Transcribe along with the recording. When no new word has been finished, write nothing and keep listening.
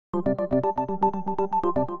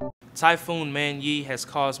Typhoon Man-yi has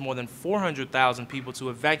caused more than 400,000 people to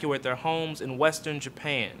evacuate their homes in western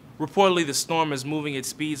Japan. Reportedly, the storm is moving at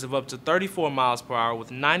speeds of up to 34 miles per hour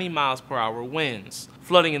with 90 miles per hour winds.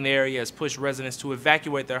 Flooding in the area has pushed residents to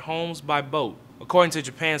evacuate their homes by boat. According to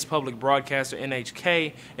Japan's public broadcaster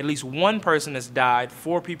NHK, at least one person has died,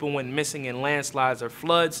 4 people went missing in landslides or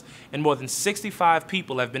floods, and more than 65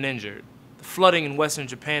 people have been injured. The flooding in western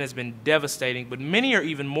Japan has been devastating, but many are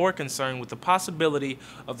even more concerned with the possibility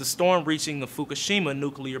of the storm reaching the Fukushima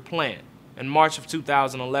nuclear plant. In March of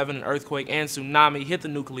 2011, an earthquake and tsunami hit the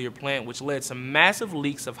nuclear plant, which led to massive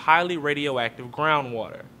leaks of highly radioactive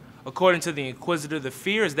groundwater. According to the Inquisitor, the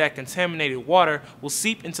fear is that contaminated water will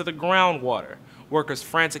seep into the groundwater. Workers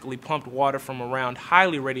frantically pumped water from around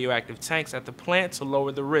highly radioactive tanks at the plant to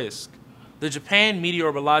lower the risk. The Japan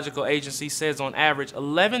Meteorological Agency says on average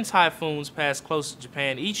 11 typhoons pass close to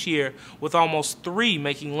Japan each year, with almost 3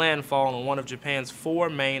 making landfall on one of Japan's 4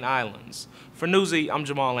 main islands. For Newsy, I'm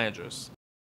Jamal Andrews.